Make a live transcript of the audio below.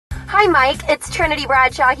Hi Mike, it's Trinity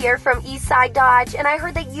Bradshaw here from Eastside Dodge, and I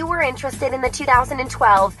heard that you were interested in the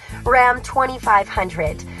 2012 Ram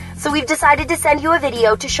 2500. So we've decided to send you a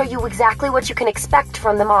video to show you exactly what you can expect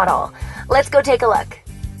from the model. Let's go take a look.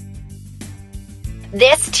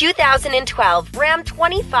 This 2012 Ram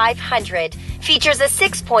 2500 features a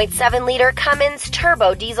 6.7-liter Cummins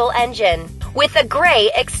turbo diesel engine with a gray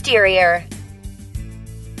exterior.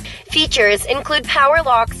 Features include power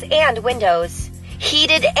locks and windows,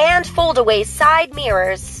 heated and fold-away side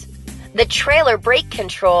mirrors, the trailer brake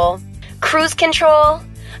control, cruise control,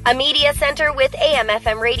 a media center with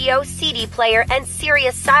AM/FM radio, CD player, and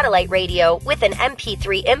Sirius satellite radio with an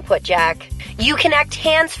MP3 input jack. You connect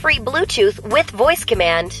hands-free Bluetooth with voice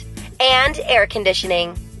command, and air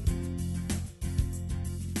conditioning.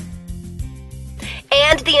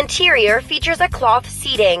 And the interior features a cloth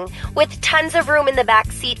seating with tons of room in the back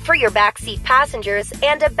seat for your backseat passengers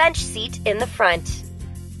and a bench seat in the front.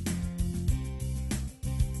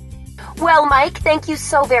 Well, Mike, thank you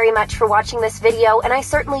so very much for watching this video, and I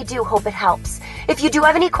certainly do hope it helps. If you do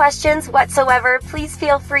have any questions whatsoever, please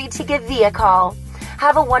feel free to give V a call.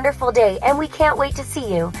 Have a wonderful day, and we can't wait to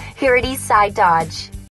see you here at Eastside Dodge.